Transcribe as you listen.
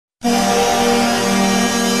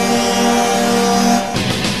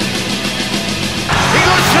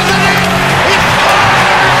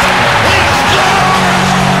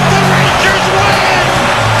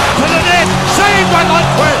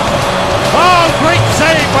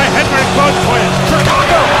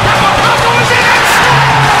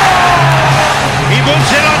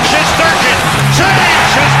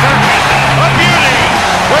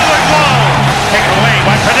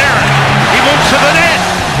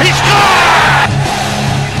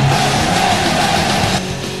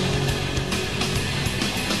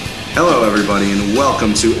everybody, and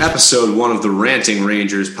welcome to episode 1 of the Ranting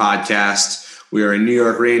Rangers podcast. We are a New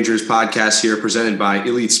York Rangers podcast here presented by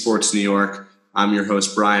Elite Sports New York. I'm your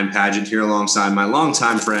host, Brian Paget, here alongside my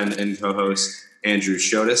longtime friend and co-host, Andrew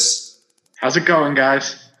Schotis. How's it going,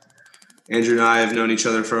 guys? Andrew and I have known each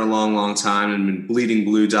other for a long, long time and been bleeding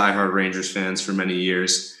blue diehard Rangers fans for many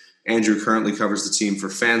years. Andrew currently covers the team for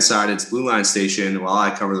Fansided's Blue Line station, while I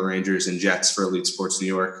cover the Rangers and Jets for Elite Sports New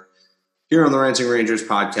York. Here on the Ranting Rangers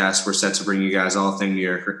podcast, we're set to bring you guys all things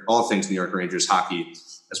New York Rangers hockey,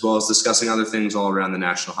 as well as discussing other things all around the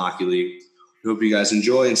National Hockey League. We hope you guys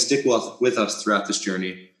enjoy and stick with us throughout this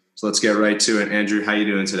journey. So let's get right to it. Andrew, how you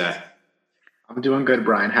doing today? I'm doing good,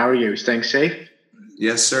 Brian. How are you? Staying safe?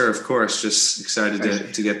 Yes, sir. Of course. Just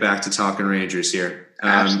excited to get back to talking Rangers here.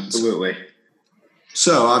 Absolutely.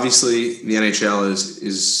 So obviously the NHL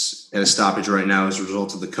is at a stoppage right now as a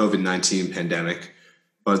result of the COVID-19 pandemic,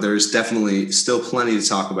 but there's definitely still plenty to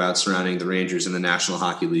talk about surrounding the Rangers and the National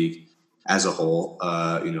Hockey League as a whole.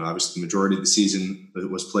 Obviously the majority of the season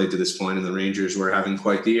was played to this point, and the Rangers were having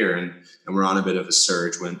quite the year, and we're on a bit of a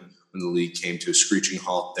surge when the league came to a screeching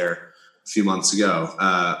halt there a few months ago.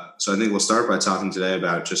 So I think we'll start by talking today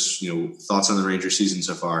about just thoughts on the Rangers season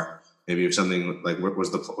so far. Maybe if something like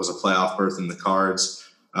was a playoff berth in the cards.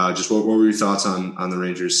 Just what were your thoughts on the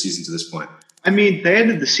Rangers season to this point? I mean, they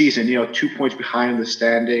ended the season, 2 points behind the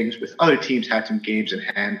standings, with other teams had some games in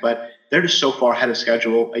hand, but they're just so far ahead of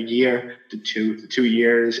schedule, a year to 2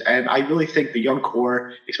 years. And I really think the young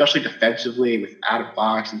core, especially defensively with Adam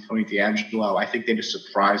Fox and Tony DeAngelo, I think they just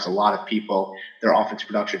surprised a lot of people. Their offense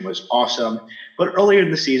production was awesome. But earlier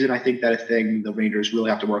in the season, I think that a thing the Rangers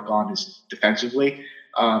really have to work on is defensively.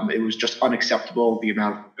 It was just unacceptable, the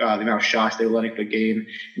amount of shots they were letting per game.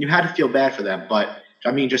 And you had to feel bad for them. But,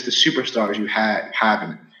 I mean, just the superstars you have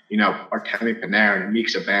Artemi Panarin and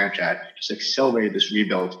Mika Zibanejad just accelerated this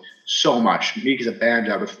rebuild so much. Mika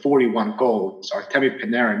Zibanejad with 41 goals, Artemi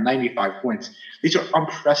Panarin 95 points. These are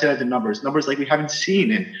unprecedented numbers like we haven't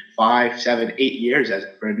seen in 5, 7, 8 years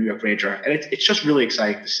for a New York Ranger. And it's just really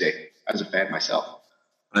exciting to see as a fan myself.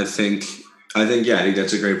 I think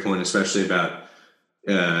that's a great point, especially about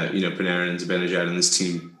Panarin and Zibanejad and this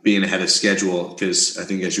team being ahead of schedule, because I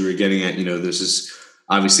think as you were getting at, this is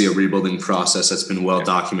obviously a rebuilding process that's been well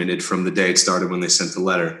documented from the day it started when they sent the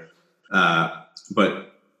letter. The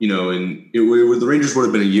Rangers would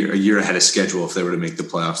have been a year ahead of schedule if they were to make the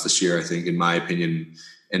playoffs this year, I think, in my opinion,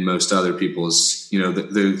 and most other people's.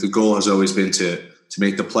 The goal has always been to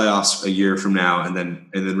make the playoffs a year from now and then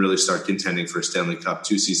really start contending for a Stanley Cup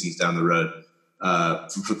 2 seasons down the road.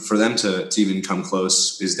 For them to even come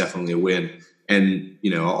close is definitely a win. And,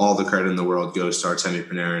 all the credit in the world goes to Artemi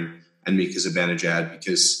Panarin and Mika Zibanejad,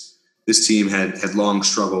 because this team had long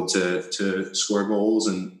struggled to score goals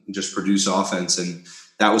and just produce offense. And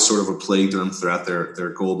that was sort of a plague to them throughout their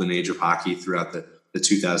golden age of hockey throughout the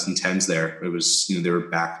 2010s there. It was, they were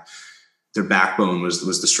back. Their backbone was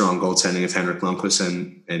the strong goaltending of Henrik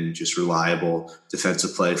Lundqvist and just reliable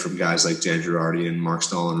defensive play from guys like Dan Girardi and Mark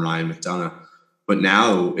Stahl and Ryan McDonough. But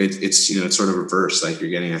now it's sort of reversed, like you're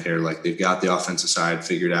getting at here. Like they've got the offensive side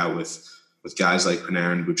figured out with guys like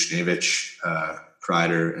Panarin, Buchnevich,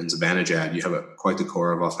 Kreider, and Zibanejad. You have quite the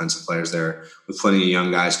core of offensive players there, with plenty of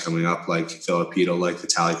young guys coming up like Filipino, like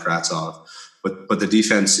Vitaly Kravtsov. But the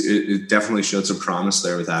defense, it definitely showed some promise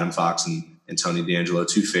there with Adam Fox and Tony DeAngelo,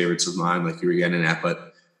 2 favorites of mine, like you were getting at.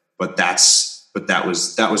 But that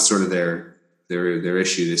was sort of their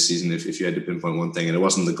issue this season, if you had to pinpoint one thing. And it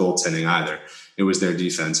wasn't the goaltending either. It was their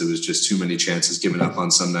defense. It was just too many chances given up on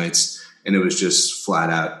some nights, and it was just flat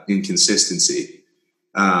out inconsistency.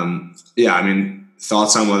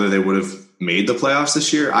 Thoughts on whether they would have made the playoffs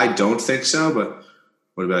this year? I don't think so, but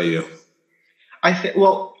what about you?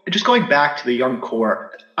 Just going back to the young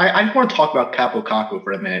core, I want to talk about Kaapo Kakko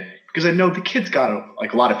for a minute, because I know the kid's got a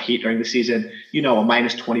lot of heat during the season, a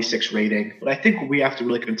minus 26 rating. But I think what we have to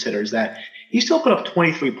really consider is that he still put up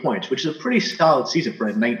 23 points, which is a pretty solid season for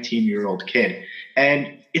a 19-year-old kid.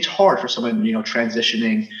 And it's hard for someone,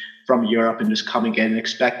 transitioning from Europe and just coming in and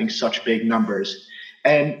expecting such big numbers.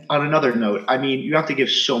 And on another note, you have to give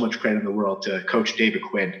so much credit in the world to Coach David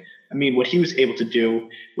Quinn. What he was able to do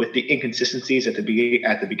with the inconsistencies at the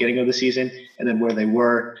beginning of the season, and then where they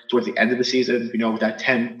were towards the end of the season, with that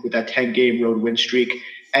 10-game road win streak.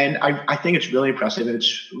 And I think it's really impressive, and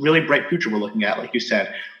it's really bright future we're looking at, like you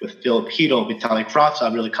said, with Filipino, Vitaly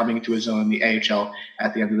Kravtsov really coming into his own in the AHL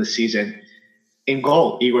at the end of the season. In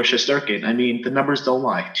goal, Igor Shesterkin. The numbers don't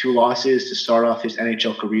lie. 2 losses to start off his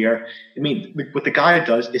NHL career. What the guy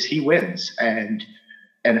does is he wins. And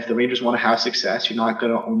And if the Rangers want to have success, you're not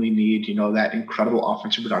going to only need, that incredible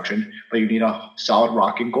offensive production, but you need a solid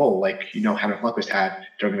rock and goal like, Henrik Lundqvist had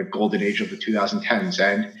during the golden age of the 2010s.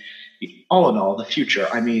 And all in all, the future,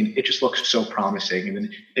 I mean, it just looks so promising. And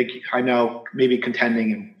then I know maybe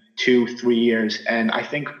contending in 2-3 years. And I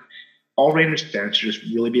think all Rangers fans should just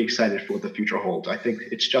really be excited for what the future holds. I think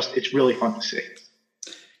it's really fun to see.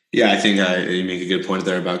 Yeah, I think you make a good point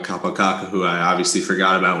there about Kaapo Kakko, who I obviously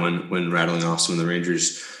forgot about when rattling off some of the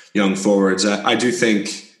Rangers' young forwards. I do think,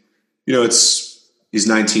 he's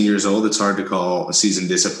 19 years old. It's hard to call a season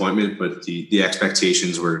disappointment, but the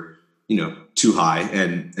expectations were, too high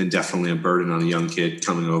and definitely a burden on a young kid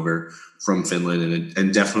coming over from Finland.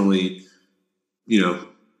 And definitely, he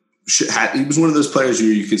was one of those players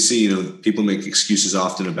you could see, people make excuses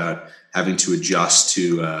often about having to adjust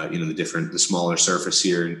to, the smaller surface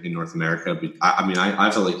here in North America. But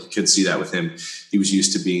I felt like you could see that with him. He was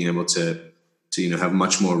used to being able to have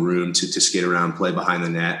much more room to skate around, play behind the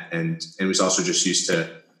net. And was also just used to,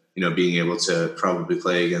 being able to probably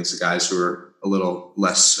play against the guys who are a little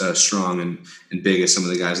less strong and big as some of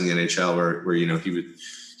the guys in the NHL where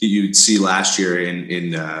you'd see last year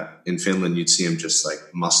in Finland, you'd see him just like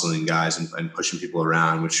muscling guys and pushing people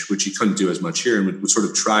around, which he couldn't do as much here and would sort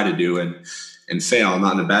of try to do and fail,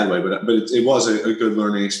 not in a bad way, but it was a good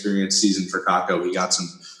learning experience season for Kakko. He got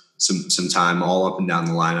some time all up and down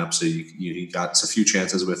the lineup, so he got a few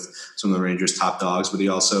chances with some of the Rangers' top dogs, but he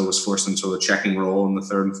also was forced into a checking role in the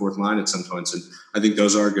third and fourth line at some points, and I think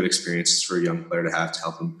those are good experiences for a young player to have to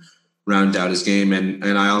help him round out his game. And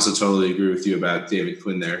I also totally agree with you about David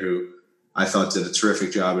Quinn there, who I thought did a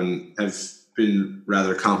terrific job and have been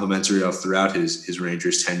rather complimentary of throughout his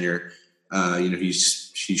Rangers tenure.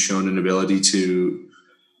 He's shown an ability to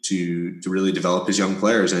really develop his young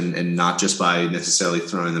players and not just by necessarily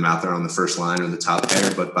throwing them out there on the first line or the top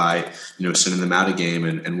pair, but by, sending them out a game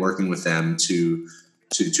and working with them to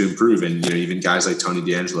improve. And, even guys like Tony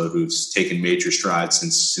DeAngelo, who's taken major strides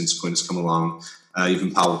since Quinn's come along,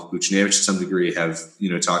 even Pavel Buchnevich to some degree have,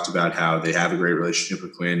 talked about how they have a great relationship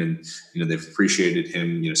with Quinn and, they've appreciated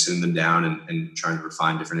him, sitting them down and trying to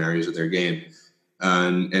refine different areas of their game.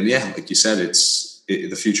 And yeah, like you said,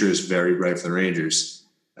 the future is very bright for the Rangers.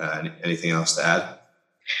 Anything else to add?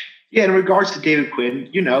 Yeah, in regards to David Quinn,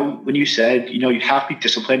 when you said, you have to be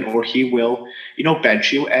disciplined or he will,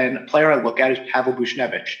 bench you. And a player I look at is Pavel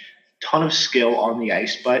Buchnevich. Ton of skill on the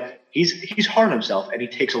ice, but he's hard on himself and he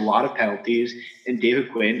takes a lot of penalties. And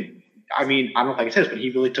David Quinn, I don't know if I can say this, but he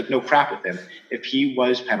really took no crap with him. If he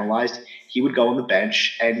was penalized, he would go on the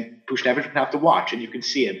bench and Buchnevich would have to watch. And you can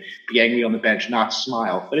see him be angry on the bench, not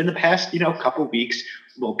smile. But in the past, couple of weeks,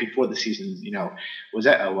 well, before the season, was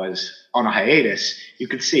on a hiatus, you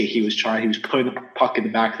could see he was putting the puck in the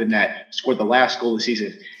back of the net, scored the last goal of the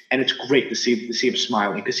season. And it's great to see him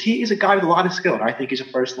smiling because he is a guy with a lot of skill. And I think he's a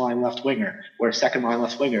first-line left winger or a second-line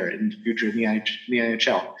left winger in the future in the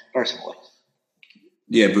NHL, personally.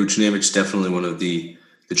 Yeah, Buchnevich definitely one of the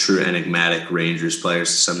true enigmatic Rangers players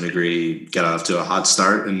to some degree. Got off to a hot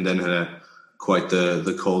start and then had quite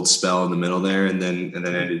the cold spell in the middle there and then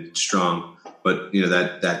ended strong. But,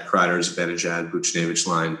 that Kreider's, Benajad, Buchnevich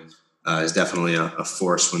line is definitely a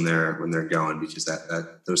force when they're going because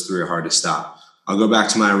that those three are hard to stop. I'll go back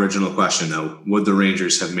to my original question, though. Would the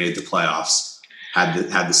Rangers have made the playoffs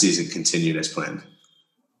had the season continued as planned?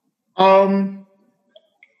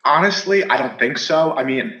 Honestly, I don't think so.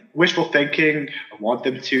 Wishful thinking, I want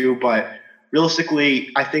them to, but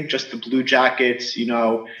realistically, I think just the Blue Jackets,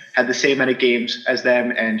 had the same amount of games as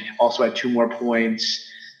them and also had 2 more points.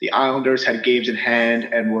 The Islanders had games in hand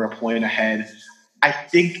and were a point ahead. I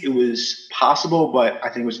think it was possible, but I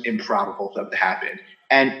think it was improbable for them to happen.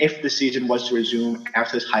 And if the season was to resume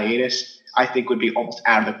after this hiatus, I think would be almost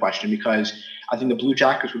out of the question because I think the Blue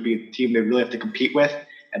Jackets would be a team they really have to compete with.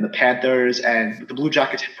 And the Panthers and the Blue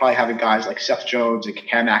Jackets probably having guys like Seth Jones and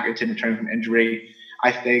Cam Atkinson returning from injury.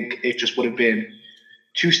 I think it just would have been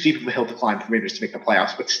too steep of a hill to climb for Rangers to make the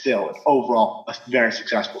playoffs, but still, overall, a very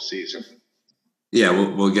successful season. Yeah,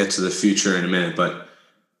 we'll get to the future in a minute, but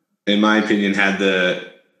in my opinion, had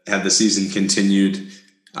the season continued,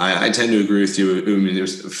 I tend to agree with you. It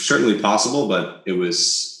was certainly possible, but it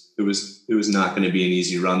was not going to be an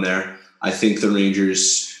easy run there. I think the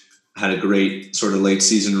Rangers had a great sort of late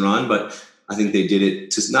season run, but I think they did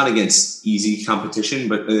it not against easy competition,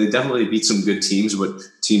 but they definitely beat some good teams, but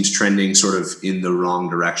teams trending sort of in the wrong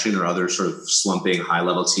direction or other sort of slumping high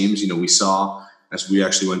level teams. We saw as we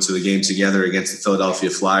actually went to the game together against the Philadelphia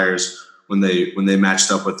Flyers when they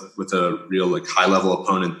matched up with a real high level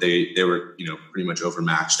opponent, they were pretty much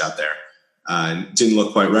overmatched out there. Didn't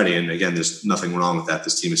look quite ready. And again, there's nothing wrong with that.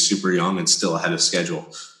 This team is super young and still ahead of schedule.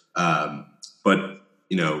 But,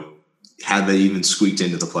 had they even squeaked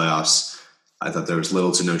into the playoffs, I thought there was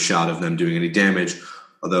little to no shot of them doing any damage.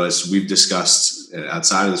 Although, as we've discussed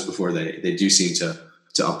outside of this before, they do seem to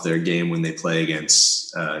up their game when they play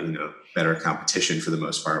against, better competition for the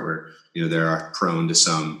most part, where, they are prone to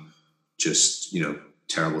some just,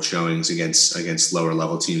 terrible showings against lower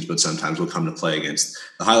level teams, but sometimes will come to play against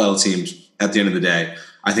the high level teams. At the end of the day,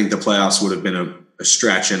 I think the playoffs would have been a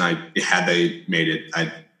stretch, and had they made it,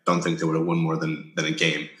 I don't think they would have won more than a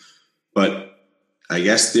game. But I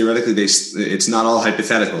guess theoretically, it's not all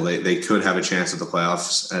hypothetical. They could have a chance at the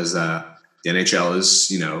playoffs, as the NHL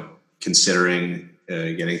is, considering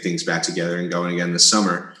getting things back together and going again this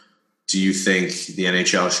summer. Do you think the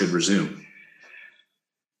NHL should resume?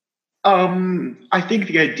 I think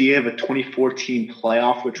the idea of a 2014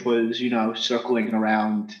 playoff, which was, circling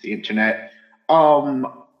around the internet, I'm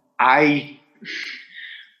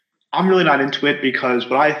really not into it, because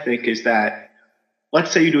what I think is that,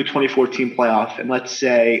 let's say you do a 2014 playoff, and let's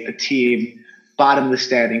say a team bottom of the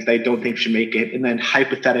standings they don't think should make it, and then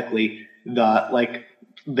hypothetically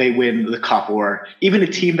they win the cup, or even a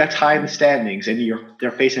team that's high in the standings and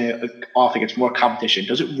they're facing off against more competition.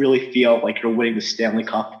 Does it really feel like you're winning the Stanley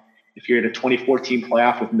Cup if you're in a 2014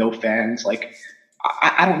 playoff with no fans?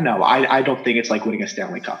 I don't know. I don't think it's like winning a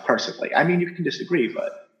Stanley Cup, personally. I mean, you can disagree,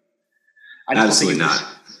 but I just absolutely don't think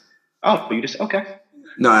not. You just okay.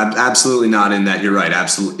 No, absolutely not. In that, you're right.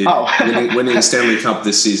 Absolutely, winning a Stanley Cup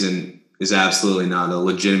this season is absolutely not a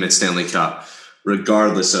legitimate Stanley Cup,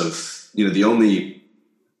 regardless of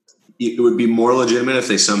It would be more legitimate if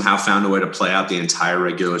they somehow found a way to play out the entire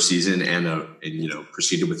regular season and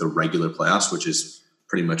proceeded with a regular playoffs, which is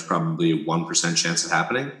pretty much probably a 1% chance of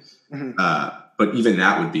happening. Mm-hmm. But even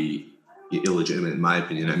that would be illegitimate, in my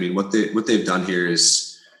opinion. I mean, what they've done here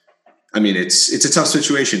is, it's a tough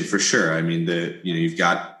situation for sure. I mean, you've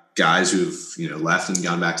got guys who've left and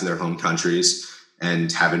gone back to their home countries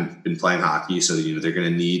and haven't been playing hockey, so they're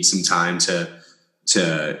going to need some time to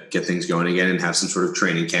get things going again and have some sort of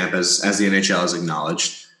training camp, as the NHL has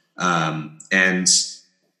acknowledged. And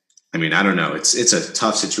I don't know. It's a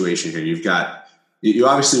tough situation here. You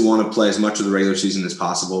obviously want to play as much of the regular season as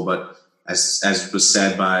possible, but as was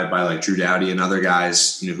said by like Drew Doughty and other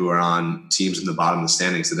guys, who are on teams in the bottom of the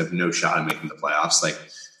standings that have no shot at making the playoffs, like,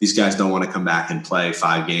 these guys don't want to come back and play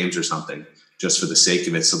 5 games or something just for the sake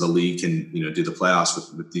of it, so the league can, do the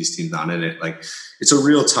playoffs with these teams not in it. Like, it's a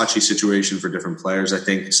real touchy situation for different players. I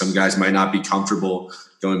think some guys might not be comfortable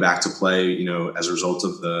going back to play, as a result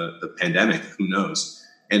of the pandemic. Who knows?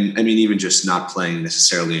 And even just not playing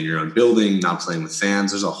necessarily in your own building, not playing with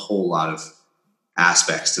fans. There's a whole lot of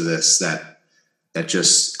aspects to this that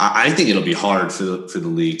just, I think it'll be hard for the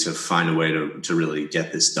league to find a way to really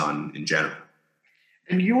get this done in general.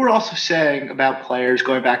 And you were also saying about players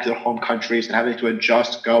going back to their home countries and having to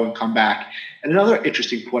adjust, go and come back. And another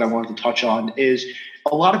interesting point I wanted to touch on is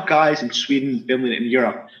a lot of guys in Sweden, Finland, and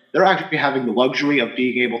Europe, they're actually having the luxury of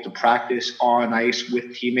being able to practice on ice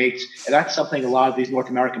with teammates. And that's something a lot of these North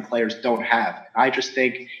American players don't have. I just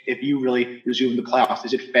think if you really resume the playoffs,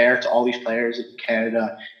 is it fair to all these players in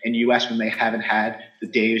Canada and US when they haven't had the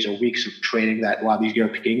days or weeks of training that a lot of these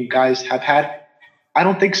European guys have had? I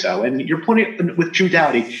don't think so. And you're pointing with Drew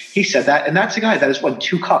Doughty, he said that, and that's a guy that has won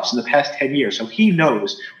 2 cups in the past 10 years. So he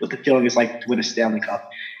knows what the feeling is like to win a Stanley Cup.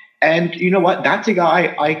 And you know what? That's a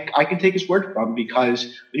guy I can take his word from, because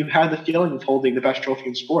when you have the feeling of holding the best trophy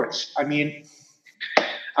in sports, I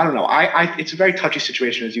don't know. It's a very touchy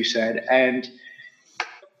situation, as you said, and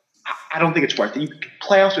I don't think it's worth it.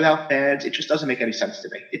 Playoffs without fans, it just doesn't make any sense to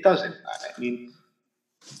me. It doesn't.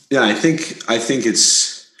 Yeah, I think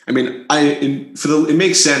it's. It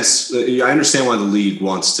makes sense. I understand why the league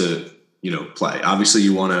wants to, play. Obviously,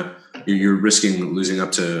 you're risking losing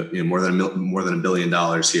up to more than $1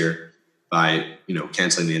 billion here by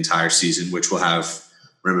canceling the entire season, which will have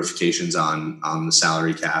ramifications on the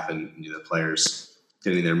salary cap and the players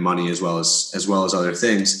getting their money as well as other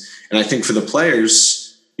things. And I think for the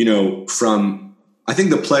players, I think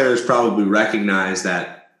the players probably recognize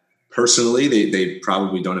that personally they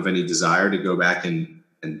probably don't have any desire to go back and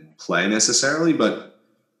play necessarily, but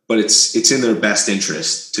it's in their best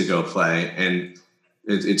interest to go play. And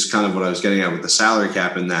it's kind of what I was getting at with the salary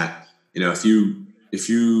cap, in that, if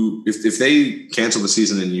they cancel the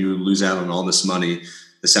season and you lose out on all this money,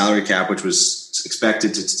 the salary cap, which was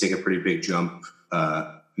expected to take a pretty big jump,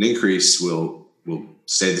 an increase, will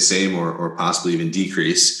stay the same or possibly even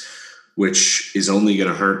decrease, which is only going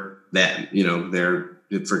to hurt them. They're,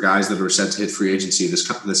 for guys that are set to hit free agency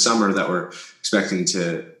this summer that were expecting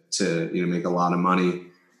to make a lot of money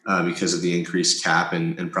because of the increased cap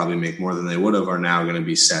and probably make more than they would have, are now going to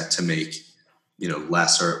be set to make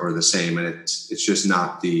less or the same, and it's just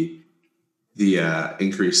not the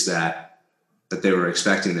increase that they were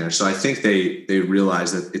expecting there. So I think they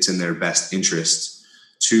realize that it's in their best interest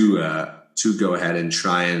to go ahead and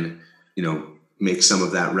try and make some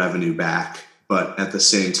of that revenue back. But at the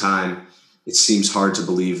same time, it seems hard to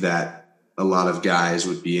believe that a lot of guys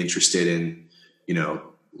would be interested in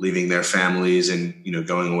leaving their families and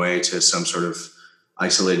going away to some sort of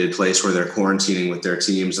isolated place where they're quarantining with their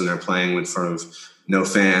teams and they're playing in front of no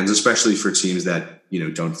fans, especially for teams that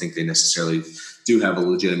don't think they necessarily do have a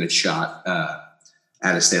legitimate shot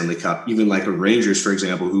at a Stanley Cup. Even like a Rangers, for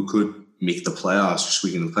example, who could make the playoffs or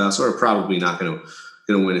squeak in the playoffs, or are probably not going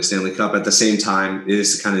to win a Stanley Cup. At the same time, it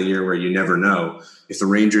is the kind of year where you never know. If the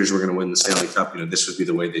Rangers were going to win the Stanley Cup, this would be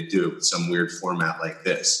the way they do it, with some weird format like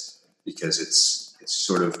this, because it's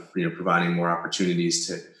sort of providing more opportunities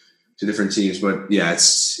to different teams. But yeah,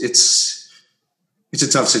 it's a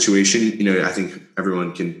tough situation. I think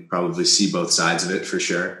everyone can probably see both sides of it for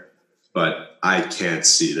sure, but I can't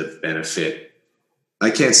see the benefit. I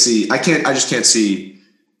just can't see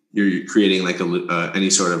you're creating like any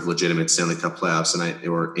sort of legitimate Stanley Cup playoffs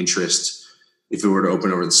or interest. If it were to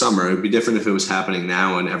open over the summer, it would be different if it was happening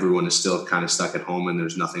now and everyone is still kind of stuck at home and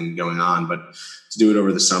there's nothing going on. But to do it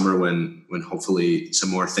over the summer when hopefully some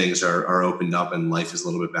more things are opened up and life is a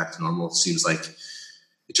little bit back to normal, it seems like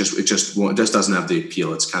it just doesn't have the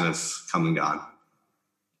appeal. It's kind of come and gone.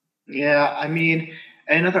 Yeah, I mean,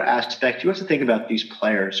 another aspect, you have to think about these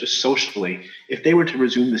players just socially. If they were to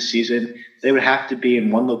resume the season, they would have to be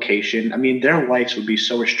in one location. I mean, their lives would be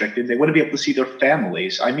so restricted. They wouldn't be able to see their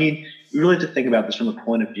families. I mean, you really have to think about this from the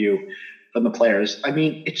point of view from the players. I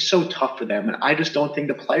mean, it's so tough for them. And I just don't think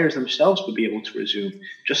the players themselves would be able to resume,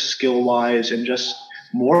 just skill-wise and just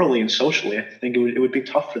morally and socially. I think it would be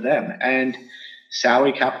tough for them. And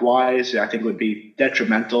salary cap-wise, I think it would be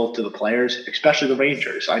detrimental to the players, especially the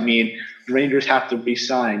Rangers. I mean, the Rangers have to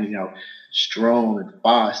re-sign, Strome,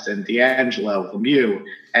 Boston, DeAngelo, Lemieux.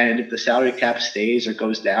 And if the salary cap stays or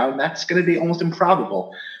goes down, that's going to be almost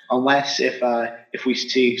improbable, unless if we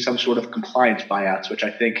see some sort of compliance buyouts, which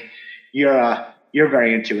I think you're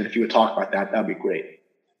very into. And if you would talk about that, that'd be great.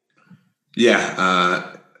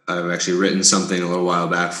 Yeah, I've actually written something a little while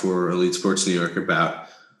back for Elite Sports New York about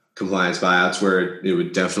compliance buyouts, where it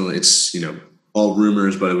would definitely, it's all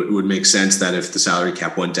rumors, but it would make sense that if the salary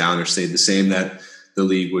cap went down or stayed the same, that the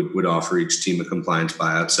league would offer each team a compliance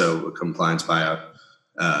buyout. So a compliance buyout,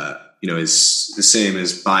 is the same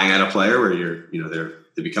as buying out a player, where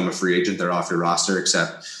they become a free agent, they're off your roster,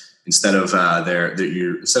 except instead of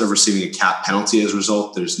receiving a cap penalty as a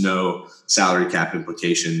result, there's no salary cap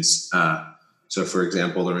implications. So for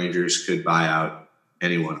example, the Rangers could buy out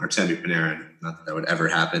anyone, Artemi Panarin, not that would ever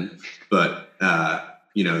happen, but the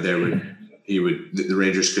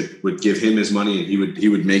Rangers would give him his money and he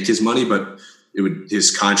would make his money, but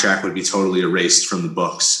his contract would be totally erased from the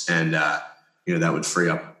books, and that would free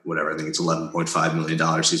up whatever, I think it's $11.5 million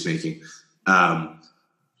he's making.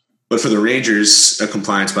 But for the Rangers, a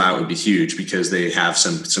compliance buyout would be huge, because they have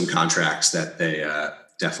some contracts that they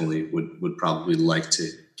definitely would probably like to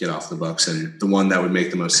get off the books, and the one that would make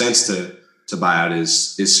the most sense to buy out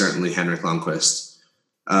is certainly Henrik Lundqvist.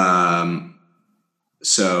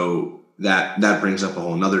 So that brings up a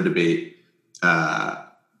whole nother debate.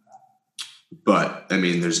 But I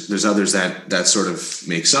mean, there's others that sort of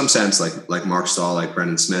make some sense, like Mark Stahl, like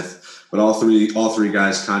Brendan Smith, but all three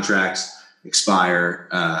guys' contracts expire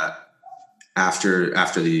after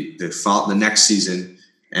the next season,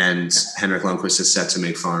 and Henrik Lundqvist is set to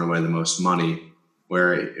make far and away the most money.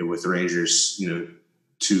 Where with the Rangers,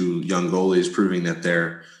 two young goalies proving that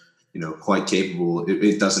they're quite capable,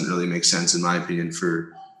 it doesn't really make sense, in my opinion,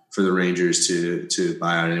 for the Rangers to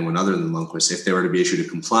buy out anyone other than Lundqvist if they were to be issued a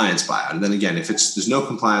compliance buyout. And then again, if there's no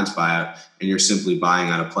compliance buyout and you're simply buying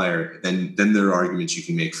out a player, then there are arguments you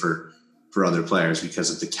can make for other players because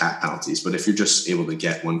of the cap penalties. But if you're just able to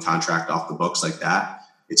get one contract off the books like that,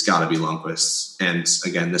 it's got to be Lundqvist. And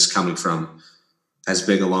again, this coming from as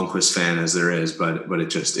big a Lundqvist fan as there is, but it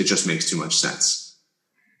just makes too much sense.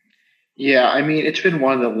 Yeah, I mean, it's been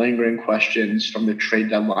one of the lingering questions from the trade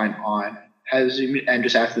deadline on. And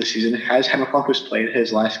just after the season, has Henrik Lundqvist played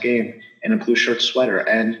his last game in a blue shirt sweater?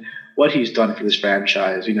 And what he's done for this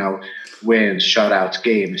franchise, wins, shutouts,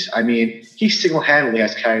 games. I mean, he single-handedly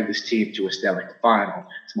has carried this team to a Stanley Cup final,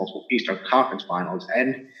 to multiple Eastern Conference finals.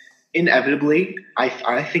 And inevitably, I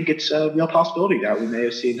think it's a real possibility that we may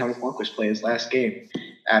have seen Henrik Lundqvist play his last game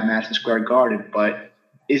at Madison Square Garden. But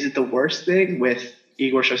is it the worst thing with,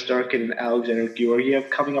 Igor Shesterkin and Alexander Georgiev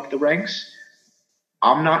coming up the ranks?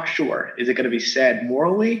 I'm not sure. Is it going to be sad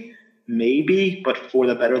morally? Maybe, but for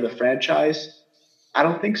the better of the franchise, I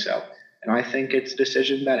don't think so. And I think it's a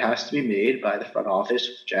decision that has to be made by the front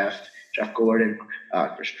office, Jeff Gordon,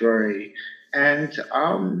 Chris Drury. And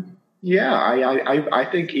I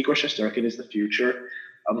think Igor Shesterkin is the future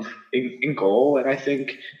in goal. And I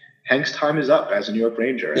think Hank's time is up as a New York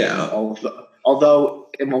Ranger. Yeah. Although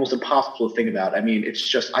it's almost impossible to think about. I mean, it's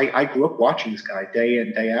just I grew up watching this guy day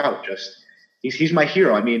in, day out. He's my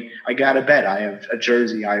hero. I mean, I got a bed. I have a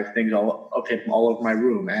jersey. I have things of him all over my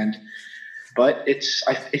room. But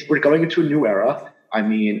we're going into a new era. I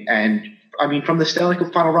mean, from the Stanley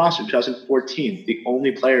Cup final roster in 2014, the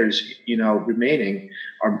only players remaining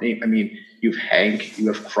are. I mean, you have Hank, you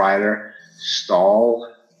have Kreider,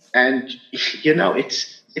 Stahl, and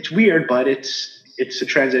it's weird, but it's a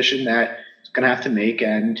transition that it's going to have to make,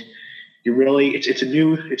 and it's a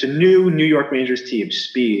new New York Rangers team.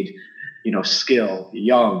 Speed, skill,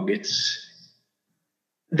 young.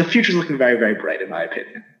 The future's looking very, very bright, in my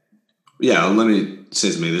opinion. Yeah, let me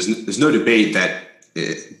say something. There's no debate that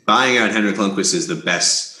buying out Henrik Lundqvist is the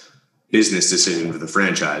best business decision for the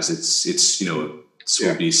franchise. It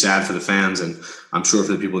will be sad for the fans and I'm sure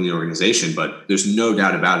for the people in the organization, but there's no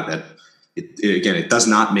doubt about it that it does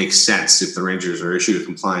not make sense if the Rangers are issued a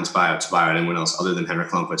compliance buyout to buy out anyone else other than Henrik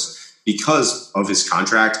Lundqvist because of his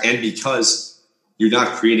contract and because you're not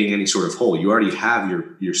creating any sort of hole. You already have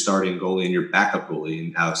your starting goalie and your backup goalie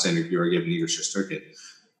in Alexander Georgiev and Igor Shesterkin.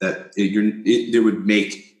 That it would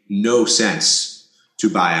make no sense to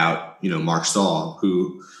buy out, Mark Stahl,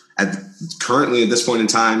 who currently at this point in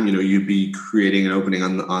time, you'd be creating an opening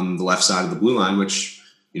on the left side of the blue line, which,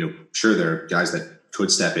 sure, there are guys that could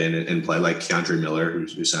step in and play like Keandre Miller, who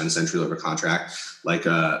signed a century-level contract, like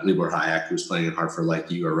Libor Hayek, who's playing in Hartford,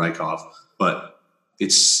 like Igor Rykov. But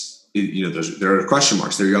there are question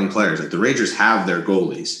marks. They're young players. Like the Rangers have their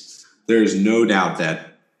goalies. There is no doubt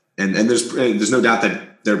that, and there's no doubt that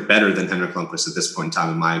they're better than Henrik Lundqvist at this point in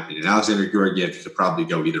time, in my opinion. Alexander Georgiev could probably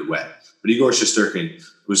go either way. But Igor Shesterkin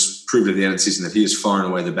was proved at the end of the season that he is far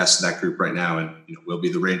and away the best of that group right now and will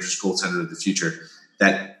be the Rangers goaltender of the future.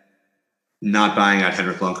 That not buying out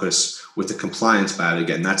Henrik Lundqvist with the compliance buyout,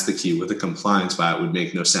 again, that's the key. With the compliance buyout would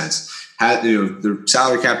make no sense. The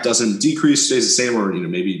salary cap doesn't decrease, stays the same, or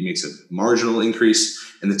maybe it makes a marginal increase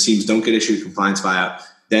and the teams don't get issued a compliance buyout,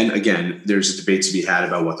 then again, there's a debate to be had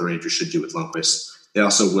about what the Rangers should do with Lundqvist. They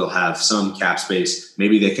also will have some cap space.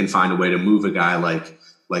 Maybe they can find a way to move a guy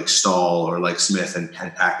like Stahl or like Smith and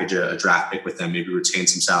package a draft pick with them, maybe retain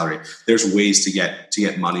some salary. There's ways to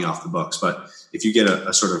get money off the books. But if you get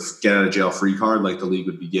a sort of get out of jail free card like the league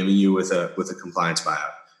would be giving you with a compliance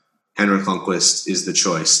buyout, Henrik Lundqvist is the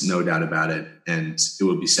choice, no doubt about it. And it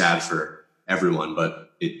would be sad for everyone,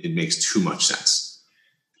 but it makes too much sense.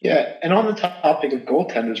 Yeah, and on the topic of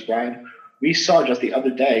goaltenders, Brian, we saw just the other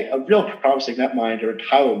day a real promising netminder,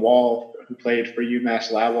 Tyler Wall, who played for UMass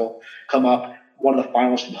Lowell, come up, one of the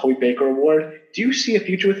finalists for the Howie Baker Award. Do you see a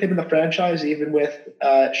future with him in the franchise, even with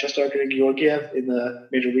Shesterkin and Georgiev in the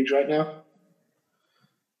major leagues right now?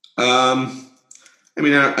 I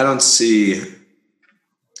don't see.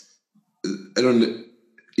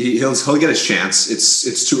 He'll get his chance.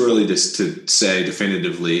 It's too early to say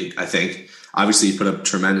definitively. I think obviously he put up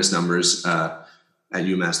tremendous numbers at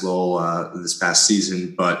UMass Lowell this past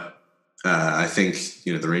season, but I think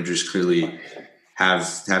the Rangers clearly have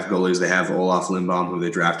goalies. They have Olaf Lindblom, who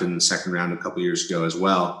they drafted in the second round a couple years ago as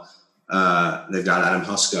well. They've got Adam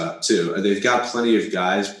Huska too. They've got plenty of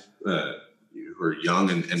guys who are young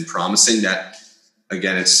and promising. That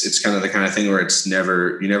again, it's kind of the kind of thing where you're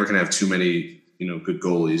never going to have too many good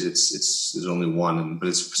goalies. There's only one, but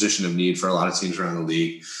it's a position of need for a lot of teams around the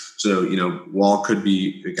league. So, Wall could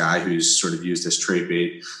be a guy who's sort of used as trade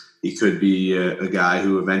bait. He could be a guy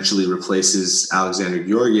who eventually replaces Alexander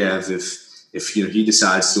Georgiev if he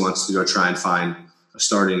decides he wants to go try and find a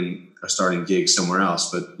starting gig somewhere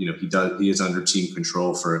else. But he is under team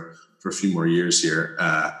control for a few more years here.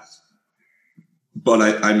 But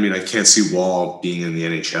I can't see Wall being in the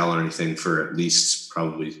NHL or anything for at least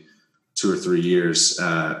probably 2 or 3 years.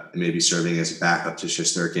 Maybe serving as a backup to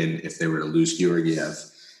Shesterkin if they were to lose Georgiev.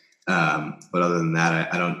 But other than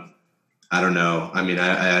that, I don't know.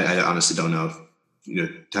 I honestly don't know.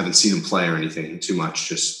 Haven't seen him play or anything too much.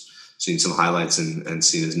 Just seen some highlights and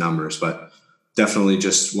seen his numbers. But definitely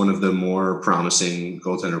just one of the more promising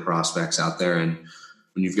goaltender prospects out there. And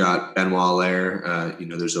when you've got Benoit Allaire,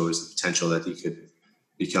 there's always the potential that he could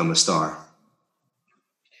become a star.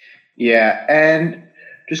 Yeah, and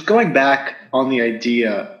just going back on the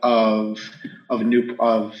idea of with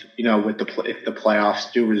if the playoffs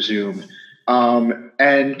do resume,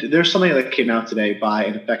 and there's something that came out today by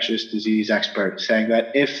an infectious disease expert saying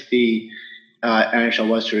that if the NHL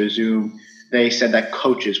was to resume, they said that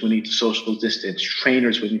coaches would need to social distance,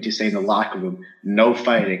 trainers would need to stay in the locker room, no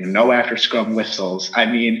fighting, no after scrum whistles. I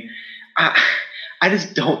mean, I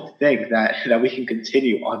just don't think that we can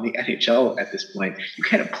continue on the NHL at this point. You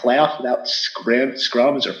can't have playoffs without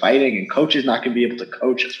scrums or fighting, and coaches not going to be able to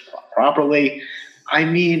coach properly. I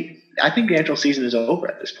mean, I think the NHL season is over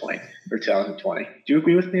at this point for 2020. Do you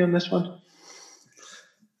agree with me on this one?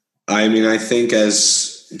 I mean, I think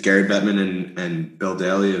as Gary Bettman and Bill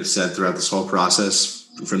Daly have said throughout this whole process,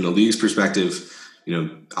 from the league's perspective,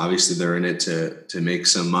 obviously they're in it to make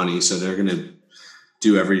some money, so they're going to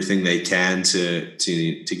do everything they can to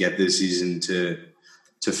get this season to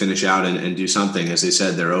finish out and do something. As they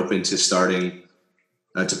said, they're open to starting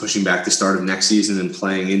to pushing back the start of next season and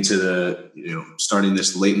playing into starting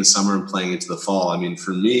this late in the summer and playing into the fall. I mean,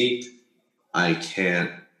 for me, if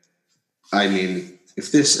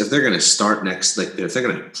they're going to start next, like if they're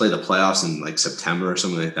going to play the playoffs in like September or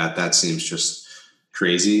something like that, that seems just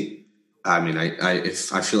crazy. I mean,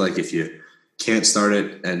 I feel like if you can't start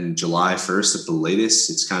it in July 1st at the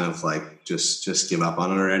latest, it's kind of like just give up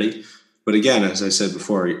on it already. But again, as I said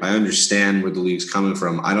before, I understand where the league's coming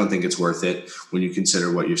from. I don't think it's worth it when you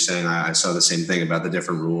consider what you're saying. I saw the same thing about the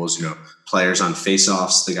different rules. Players on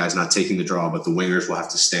face-offs, the guy's not taking the draw, but the wingers will have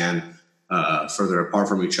to stand further apart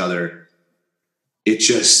from each other.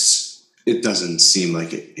 It doesn't seem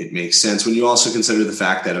like it makes sense when you also consider the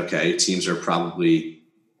fact that, okay, teams are probably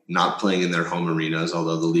not playing in their home arenas,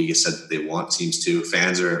 although the league has said that they want teams to.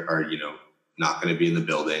 Fans are not going to be in the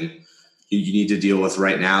building. You need to deal with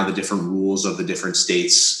right now the different rules of the different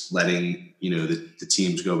states letting the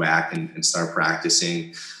teams go back and start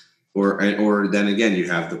practicing, or then again you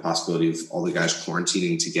have the possibility of all the guys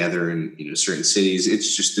quarantining together in certain cities.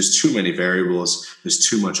 It's just there's too many variables. There's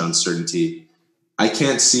too much uncertainty. I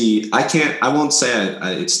won't say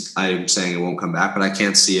I'm saying it won't come back, but I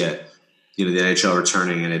can't see it. The NHL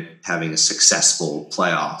returning and it having a successful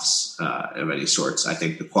playoffs of any sorts. I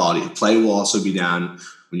think the quality of play will also be down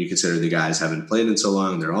when you consider the guys haven't played in so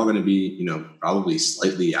long. They're all going to be, probably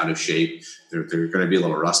slightly out of shape. They're going to be a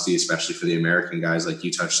little rusty, especially for the American guys like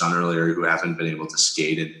you touched on earlier who haven't been able to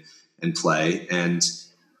skate and play. And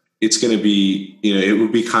it's going to be, it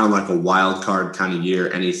would be kind of like a wild card kind of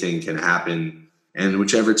year. Anything can happen. And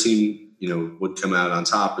whichever team, would come out on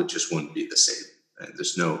top, it just wouldn't be the same.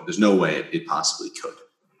 There's no way it possibly could.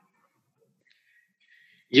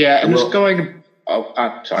 Yeah, and just going. Oh,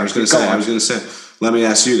 I'm sorry. I was going to say. Let me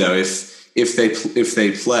ask you though, if the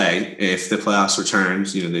playoffs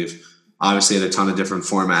returns, they've obviously had a ton of different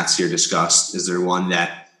formats here discussed. Is there one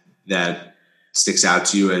that sticks out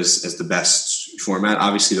to you as the best format?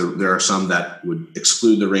 Obviously, there are some that would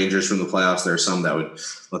exclude the Rangers from the playoffs. There are some that would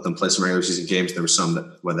let them play some regular season games. There were some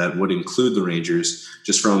that would include the Rangers,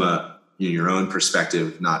 just from your own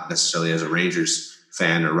perspective, not necessarily as a Rangers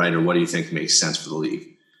fan or writer. What do you think makes sense for the league?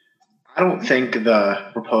 I don't think the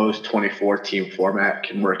proposed 24-team format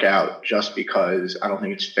can work out just because I don't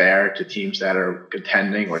think it's fair to teams that are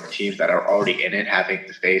contending or teams that are already in it having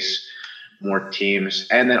to face more teams.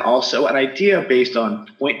 And then also an idea based on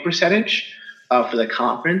point percentage for the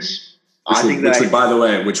conference.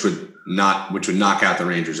 Which would knock out the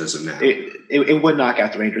Rangers as of now. It would knock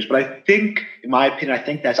out the Rangers, but I think, in my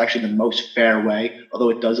opinion, that's actually the most fair way, although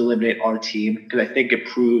it does eliminate our team, because I think it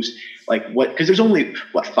proves because there's only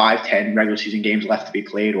 5-10 regular season games left to be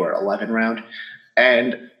played, or 11 round.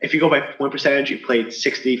 And if you go by point percentage, you played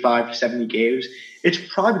 65 to 70 games. It's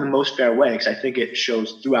probably the most fair way, because I think it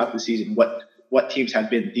shows throughout the season what teams have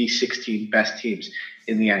been the 16 best teams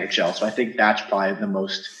in the NHL. So I think that's probably the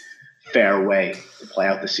most fair way to play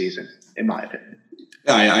out the season, in my opinion.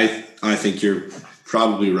 Yeah, I think you're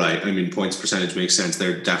probably right. I mean, points percentage makes sense.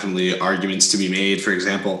 There are definitely arguments to be made. For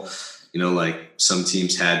example, like some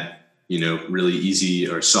teams had, really easy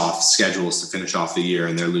or soft schedules to finish off the year,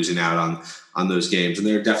 and they're losing out on those games. And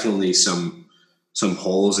there are definitely some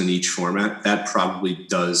holes in each format. That probably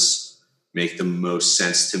does make the most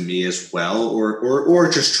sense to me as well, or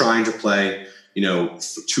just trying to play 2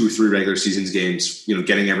 or 3 regular seasons games,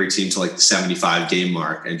 getting every team to like the 75 game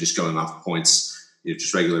mark and just going off points,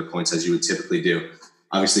 just regular points as you would typically do.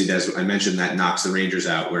 Obviously, as I mentioned, that knocks the Rangers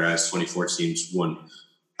out, whereas 24 teams wouldn't.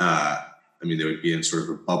 They would be in sort of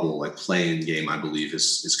a bubble, like play-in game, I believe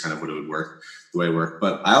is kind of what it would work, the way it worked.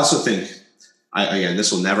 But I also think, again,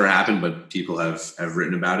 this will never happen, but people have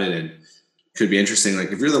written about it, and it could be interesting.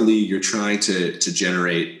 Like if you're the league, you're trying to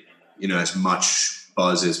generate, as much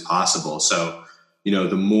buzz is possible. So,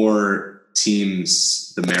 the more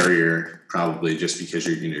teams, the merrier, probably, just because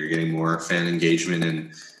you're getting more fan engagement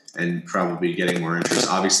and probably getting more interest.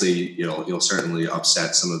 Obviously, you'll certainly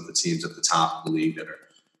upset some of the teams at the top of the league that are,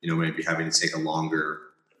 maybe having to take a longer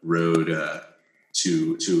road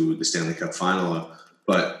to the Stanley Cup final.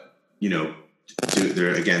 But,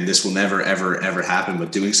 again, this will never, ever, ever happen.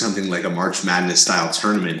 But doing something like a March Madness style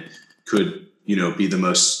tournament could, be the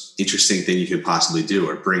most interesting thing you could possibly do,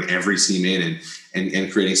 or bring every team in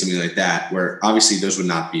and creating something like that, where obviously those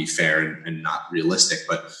would not be fair and not realistic,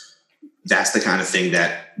 but that's the kind of thing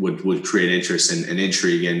that would create interest and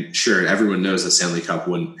intrigue. And sure, everyone knows the Stanley Cup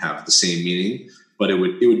wouldn't have the same meaning, but it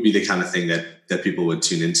would be the kind of thing that people would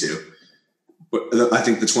tune into. But I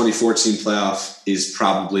think the 2014 playoff is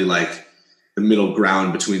probably like the middle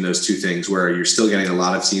ground between those two things, where you're still getting a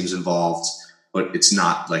lot of teams involved, but it's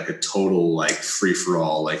not like a total like free for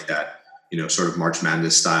all like that, sort of March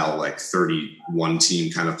Madness style, like 31 team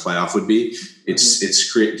kind of playoff would be.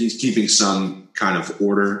 It's keeping some kind of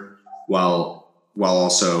order while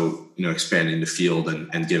also, expanding the field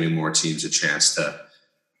and giving more teams a chance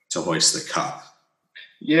to hoist the cup.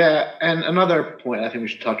 Yeah. And another point I think we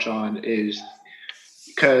should touch on is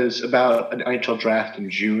because about an NHL draft in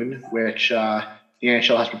June, which the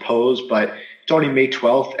NHL has proposed, but it's already May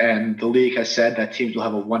 12th, and the league has said that teams will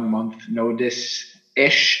have a 1 month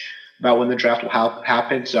notice-ish about when the draft will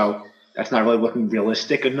happen. So that's not really looking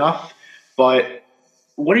realistic enough. But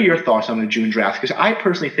what are your thoughts on the June draft? Because I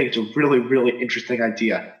personally think it's a really, really interesting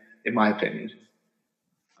idea, in my opinion.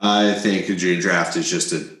 I think the June draft is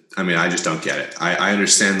I just don't get it. I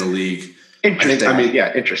understand the league. Interesting.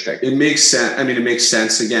 Interesting. It makes sense. It makes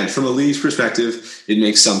sense. Again, from the league's perspective, it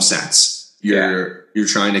makes some sense. You're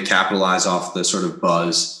trying to capitalize off the sort of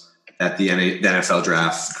buzz that the NFL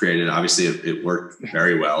draft created. Obviously, it worked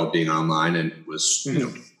very well being online, and was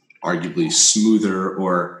arguably smoother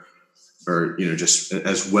or just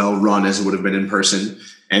as well run as it would have been in person,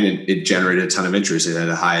 and it generated a ton of interest. It had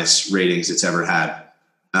the highest ratings it's ever had,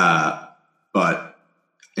 but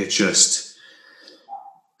it just,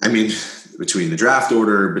 between the draft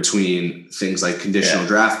order, between things like conditional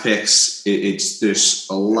draft picks, there's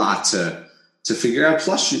a lot to figure out.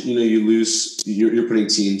 Plus, you're putting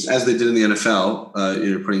teams, as they did in the NFL,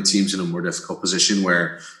 you're putting teams in a more difficult position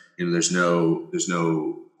where there's no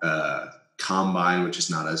combine, which is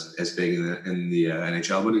not as big in the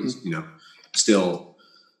NHL, but it's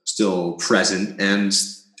still present, and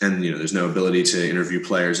there's no ability to interview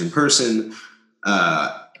players in person.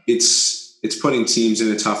 It's putting teams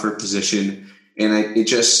in a tougher position, and it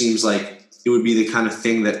just seems like it would be the kind of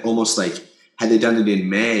thing that almost like, had they done it in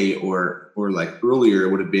May or like earlier, it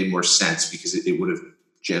would have made more sense, because it would have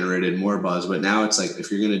generated more buzz. But now it's like, if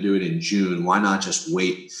you're going to do it in June, why not just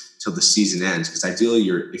wait till the season ends? Because ideally,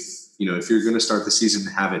 if you're going to start the season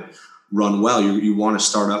and have it run well, you want to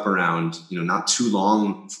start up around not too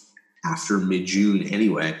long after mid-June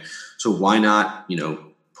anyway. So why not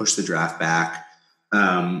push the draft back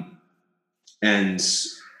and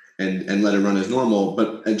let it run as normal?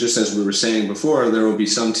 But just as we were saying before, there will be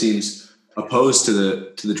some teams opposed to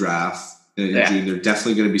the draft in June. There are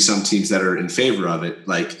definitely going to be some teams that are in favor of it,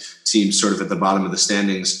 like teams sort of at the bottom of the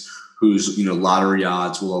standings whose lottery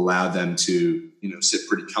odds will allow them to sit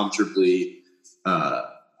pretty comfortably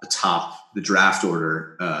atop the draft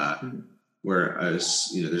order. Whereas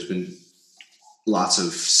there's been lots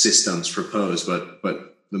of systems proposed, but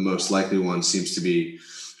the most likely one seems to be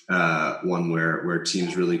one where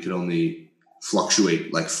teams really could only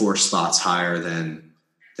fluctuate like 4 spots higher than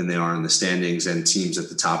they are in the standings, and teams at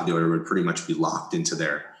the top of the order would pretty much be locked into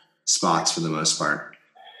their spots for the most part.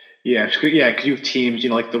 Yeah, because you have teams,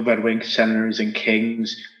 like the Red Wings, Senators, and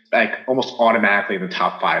Kings, like almost automatically in the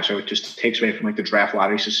top 5. So it just takes away from like the draft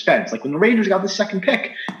lottery suspense. Like when the Rangers got the second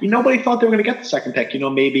pick, nobody thought they were going to get the second pick.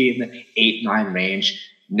 Maybe in the 8-9 range.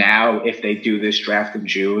 Now, if they do this draft in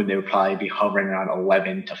June, they would probably be hovering around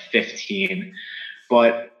 11 to 15.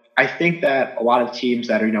 But I think that a lot of teams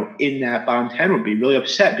that are, in that bottom 10 would be really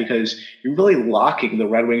upset, because you're really locking the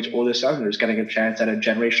Red Wings or the Senators getting a chance at a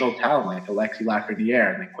generational talent like Alexi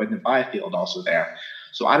Lafreniere and like Quinton Byfield also there.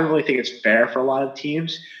 So I don't really think it's fair for a lot of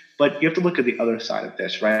teams, but you have to look at the other side of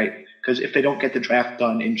this, right? Because if they don't get the draft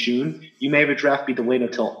done in June, you may have a draft be delayed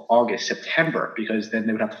until August, September, because then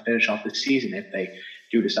they would have to finish off the season if they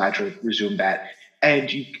do decide to resume that. And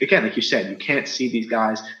again, like you said, you can't see these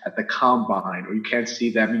guys at the combine, or you can't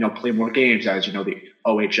see them, play more games, as the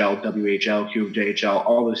OHL, WHL, QJHL,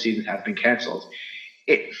 all those seasons have been canceled.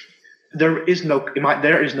 there is no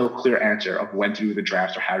clear answer of when to do the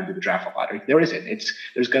draft or how to do the draft lottery. There isn't.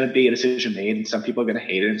 There's going to be a decision made, and some people are going to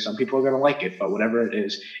hate it, and some people are going to like it. But whatever it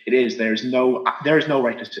is, it is. There is no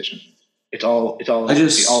right decision. It's all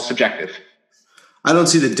subjective. I don't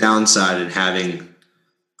see the downside in having.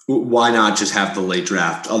 Why not just have the late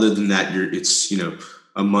draft? Other than that, it's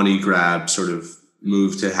a money grab sort of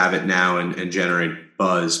move to have it now and generate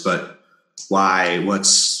buzz. But why?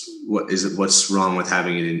 What's wrong with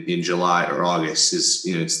having it in July or August? It's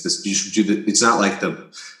this. You should do it's not like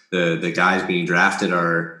the guys being drafted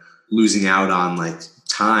are losing out on like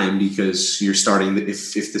time because you're starting.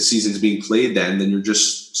 If the season's being played, then you're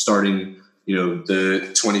just starting.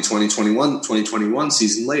 The 2020-21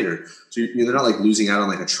 season later. So they're not like losing out on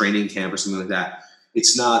like a training camp or something like that.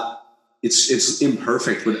 It's not. It's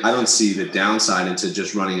imperfect, but I don't see the downside into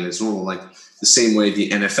just running it as normal. Like the same way the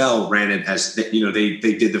NFL ran it as they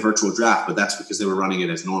did the virtual draft, but that's because they were running it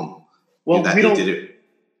as normal.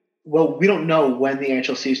 Well, we don't know when the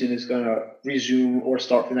NHL season is going to resume or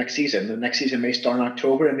start for the next season. The next season may start in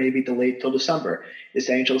October and may be delayed till December. This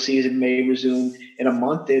NHL season may resume in a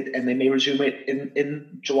month, and they may resume it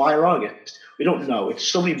in July or August. We don't know. It's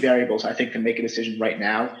so many variables, I think, to make a decision right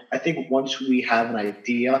now. I think once we have an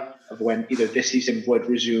idea of when either this season would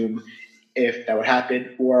resume, if that would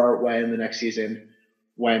happen, or when the next season,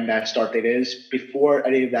 when that start date is, before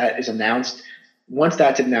any of that is announced, once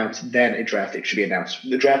that's announced, then a draft date should be announced.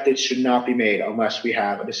 The draft date should not be made unless we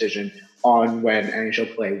have a decision on when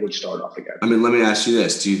NHL play would start up again. I mean, let me ask you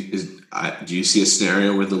this: Do you see a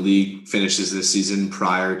scenario where the league finishes this season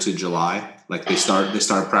prior to July? Like they start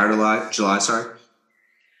prior to July. Sorry.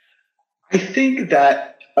 I think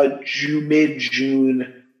that a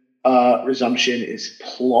mid-June resumption is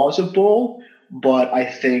plausible, but I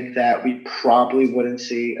think that we probably wouldn't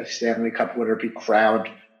see a Stanley Cup winner be crowned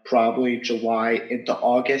probably July into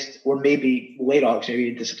August, or maybe late August, maybe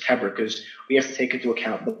into September, because we have to take into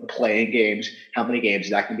account the playing games. How many games?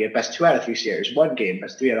 Is that going to be a best 2 out of 3 series, one game,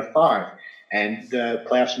 best 3 out of 5? And the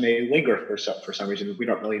playoffs may linger for some reason. We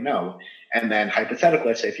don't really know. And then hypothetically,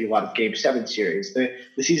 let's say if you have a lot of Game 7 series, the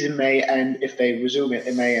season may end, if they resume it,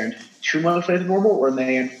 it may end 2 months later than normal, or it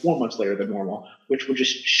may end 4 months later than normal, which will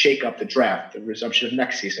just shake up the draft, the resumption of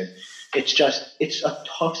next season. It's a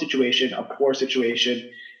tough situation, a poor situation.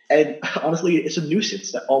 And honestly, it's a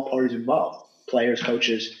nuisance that all parties involved, players,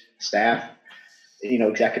 coaches, staff,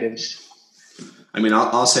 executives. I mean,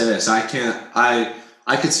 I'll say this. I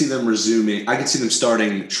could see them resuming. I could see them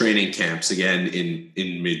starting training camps again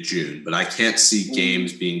in mid-June, but I can't see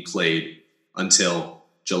games being played until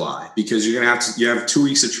July because you have 2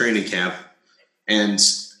 weeks of training camp, and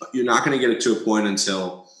you're not going to get it to a point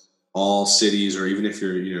until all cities, or even if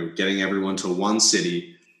you're getting everyone to one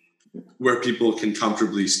city, where people can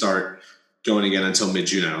comfortably start going again until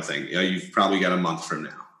mid-June. I don't think you've probably got a month from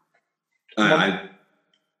now. I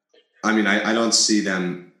don't see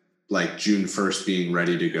them like June 1st being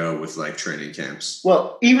ready to go with like training camps.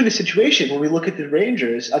 Well, even a situation when we look at the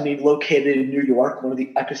Rangers, located in New York, one of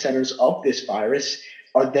the epicenters of this virus,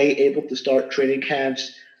 are they able to start training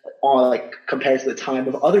camps on compared to the time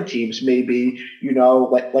of other teams, maybe,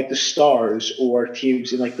 like the Stars or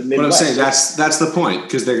teams in the Midwest? But I'm saying that's the point,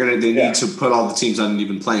 because they need to put all the teams on an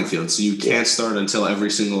even playing field. So you can't start until every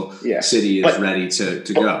single city is ready to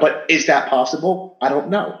go. But is that possible? I don't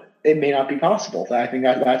know. It may not be possible. I think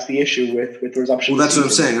that's the issue with the resumption. Well, that's what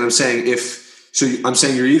I'm saying. And I'm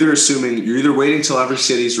saying you're either waiting till every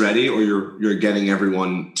city's ready, or you're getting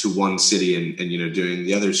everyone to one city and doing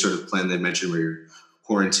the other sort of plan they mentioned where you're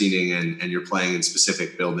quarantining and you're playing in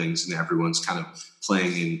specific buildings and everyone's kind of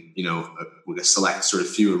playing in with a select sort of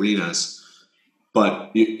few arenas.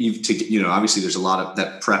 But obviously there's a lot of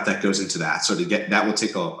that prep that goes into that. So that will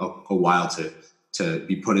take a while to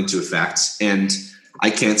be put into effect. And I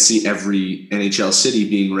can't see every NHL city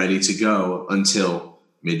being ready to go until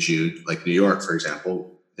mid-June, like New York, for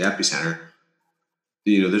example, the epicenter.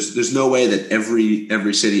 There's no way that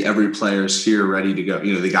every city, every player is here ready to go.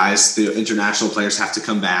 The international players have to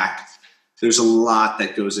come back. There's a lot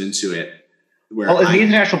that goes into it.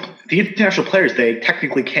 The international players, they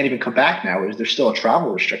technically can't even come back now. There's still a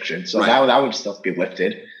travel restriction, so right. that would still be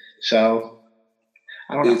lifted. So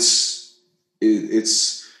I don't know.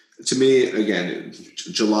 It's to me, again,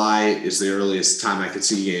 July is the earliest time I could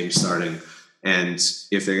see games starting, and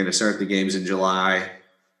if they're going to start the games in July.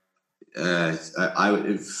 I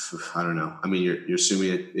don't know. I mean, you're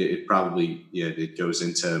assuming it probably it goes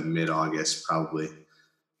into mid-August probably.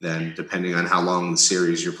 Then depending on how long the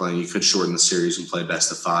series you're playing, you could shorten the series and play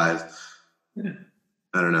best of 5. Yeah.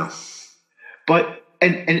 I don't know. But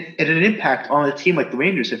and an impact on a team like the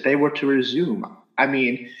Rangers if they were to resume. I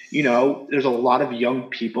mean, you know, there's a lot of young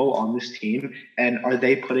people on this team, and are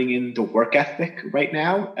they putting in the work ethic right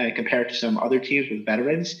now compared to some other teams with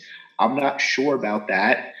veterans? I'm not sure about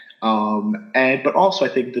that. But also I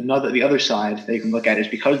think the other side they can look at is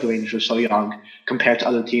because the Rangers are so young compared to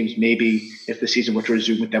other teams. Maybe if the season were to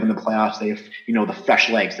resume with them in the playoffs, they have, you know, the fresh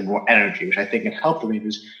legs, the more energy, which I think can help the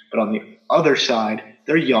Rangers. But on the other side,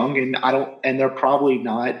 they're young, and they're probably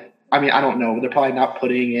not. I mean, I don't know. They're probably not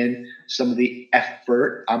putting in some of the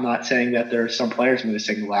effort. I'm not saying that there are some players I'm going to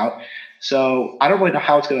single out. So I don't really know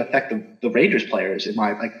how it's going to affect the Rangers players. Do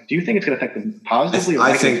you think it's going to affect them positively?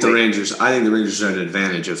 I think the Rangers are at an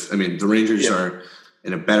advantage of. I mean, the Rangers are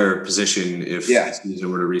in a better position if the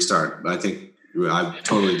season were to restart. I think I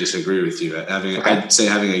totally disagree with you. I'd say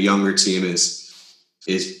having a younger team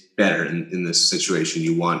is better in this situation.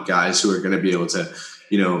 You want guys who are going to be able to,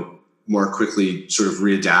 you know, more quickly sort of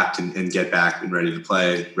readapt and get back and ready to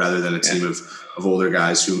play, rather than a team of older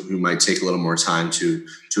guys who might take a little more time to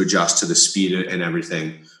adjust to the speed and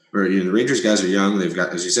everything. Where, you know, the Rangers guys are young. They've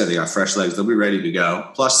got, as you said, they got fresh legs. They'll be ready to go.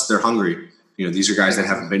 Plus, they're hungry. You know, these are guys that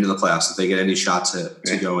haven't been to the playoffs. If they get any shot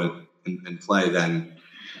to go and play, then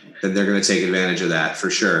they're going to take advantage of that for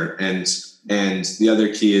sure. And the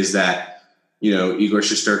other key is that, you know, Igor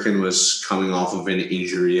Shesterkin was coming off of an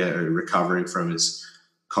injury or recovering from his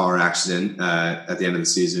car accident at the end of the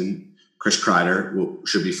season. Chris Kreider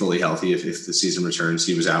should be fully healthy if the season returns.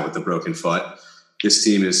 He was out with a broken foot. This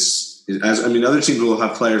team other teams will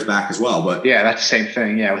have players back as well, but that's the same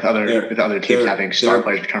thing. Yeah, with other teams having star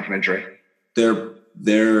players return from injury.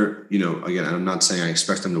 They're you know, again, I'm not saying I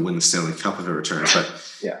expect them to win the Stanley Cup if it returns, but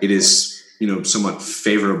it is, you know, somewhat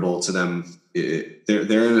favorable to them.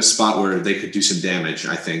 They're in a spot where they could do some damage,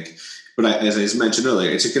 I think. But as I mentioned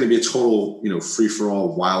earlier, it's going to be a total, you know,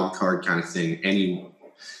 free-for-all wild card kind of thing.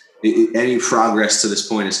 Any progress to this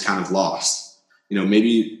point is kind of lost. You know,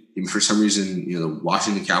 maybe for some reason, you know, the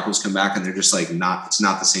Washington Capitals come back and they're just like it's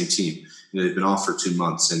not the same team. You know, they've been off for 2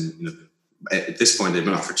 months, and, you know, at this point they've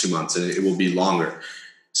been off for 2 months, and it will be longer.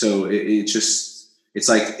 So it's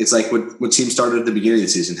like what team started at the beginning of the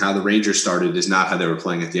season. How the Rangers started is not how they were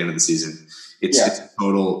playing at the end of the season. It's a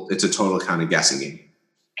total kind of guessing game.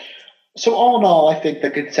 So all in all, I think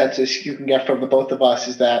the consensus you can get from the both of us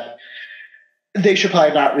is that they should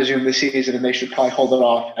probably not resume the season, and they should probably hold it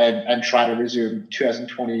off and try to resume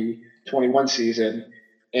 2020-21 season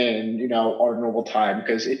in, you know, our normal time,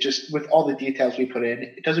 because it just, with all the details we put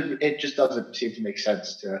in, it just doesn't seem to make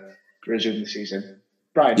sense to resume the season.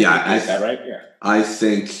 Brian, you think that, right? Yeah. I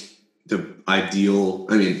think the ideal,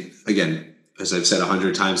 I mean, again, as I've said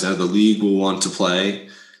 100 times now, the league will want to play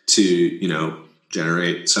to, you know,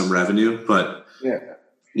 generate some revenue, but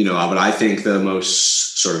you know, but I think the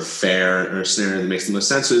most sort of fair scenario that makes the most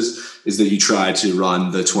sense is that you try to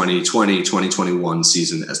run the 2020-2021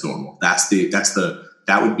 season as normal.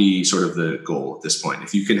 That would be sort of the goal at this point.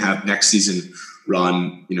 If you can have next season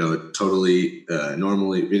run, you know, totally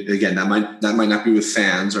normally, again, that might not be with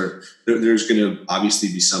fans, or there's going to obviously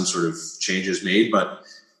be some sort of changes made, but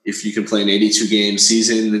if you can play an 82 game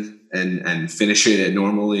season and finish it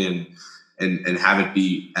normally and have it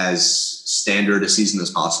be as standard a season as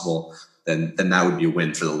possible, then that would be a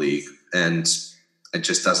win for the league. And it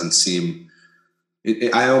just doesn't seem.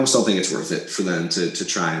 I almost don't think it's worth it for them to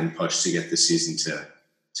try and push to get this season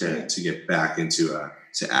to get back into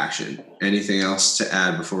to action. Anything else to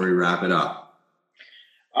add before we wrap it up?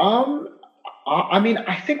 I mean,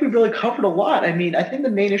 I think we really covered a lot. I mean, I think the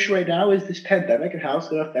main issue right now is this pandemic and how it's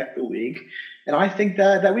going to affect the league, and I think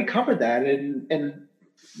that we covered that. And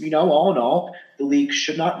you know, all in all, the league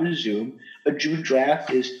should not resume. A June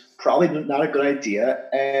draft is probably not a good idea,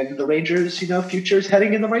 and the Rangers, you know, future is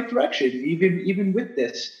heading in the right direction, even with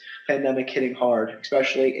this pandemic hitting hard,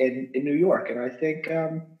 especially in New York. And I think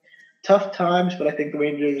tough times, but I think the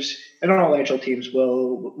Rangers and all NHL teams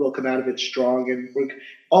will come out of it strong, and we're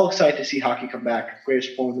all excited to see hockey come back.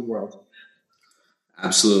 Greatest sport in the world.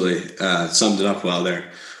 Absolutely. Summed it up well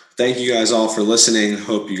there. Thank you guys all for listening.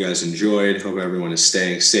 Hope you guys enjoyed. Hope everyone is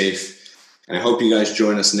staying safe. And I hope you guys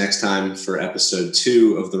join us next time for episode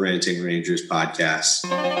 2 of the Ranting Rangers podcast.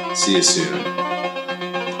 See you soon.